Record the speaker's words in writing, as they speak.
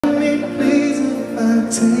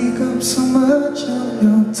take up so much of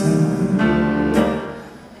your time.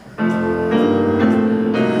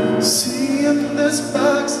 See if this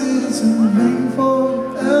box is a ring for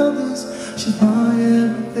your elders. She'll buy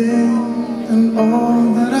everything, and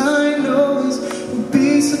all that I know is it would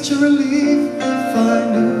be such a relief if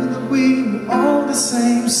I knew that we were all the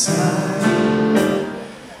same side.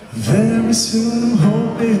 Very soon I'm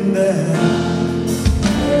hoping that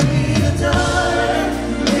I'll be a daughter,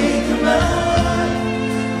 make her mine.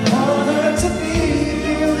 I want her to be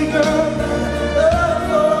the only girl that I love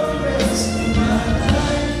for the rest of my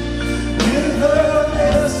life. Give her the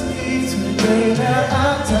best of me to the day that I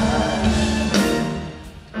die.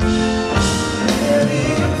 Be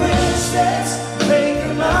a princess, make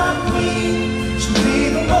her my queen. She'll be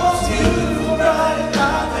the most beautiful bride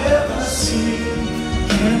I've ever seen.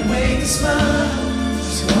 Can't wait to smile,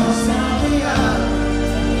 she walks down the aisle.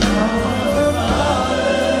 I'm her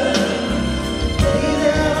father, be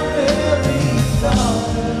there my very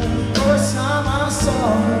daughter. First time I saw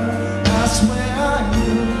her, I swear I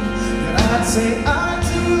knew that I'd say I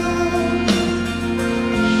do.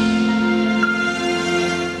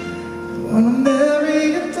 Wanna marry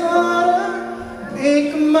your daughter, make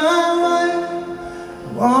her my wife. I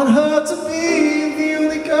want her to be the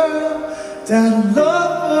only girl that I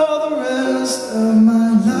love for the rest of my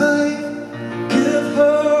life. Give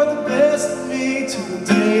her the best of me to the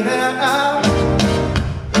day that I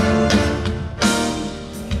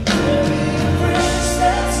be a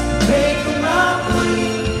princess, make her my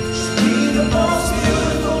queen. She'll be the most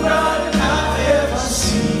beautiful bride that I've ever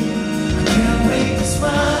seen. I can't wait to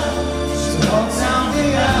smile, she walks down the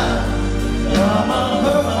aisle. I'm on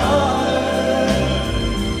her